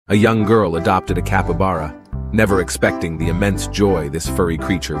A young girl adopted a capybara, never expecting the immense joy this furry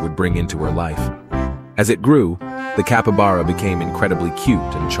creature would bring into her life. As it grew, the capybara became incredibly cute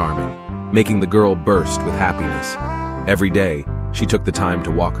and charming, making the girl burst with happiness. Every day, she took the time to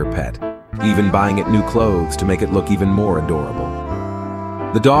walk her pet, even buying it new clothes to make it look even more adorable.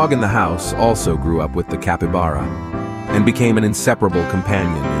 The dog in the house also grew up with the capybara and became an inseparable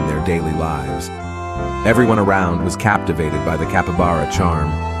companion in their daily lives. Everyone around was captivated by the capybara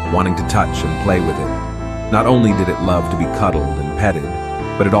charm, wanting to touch and play with it. Not only did it love to be cuddled and petted,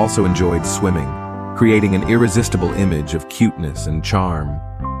 but it also enjoyed swimming, creating an irresistible image of cuteness and charm.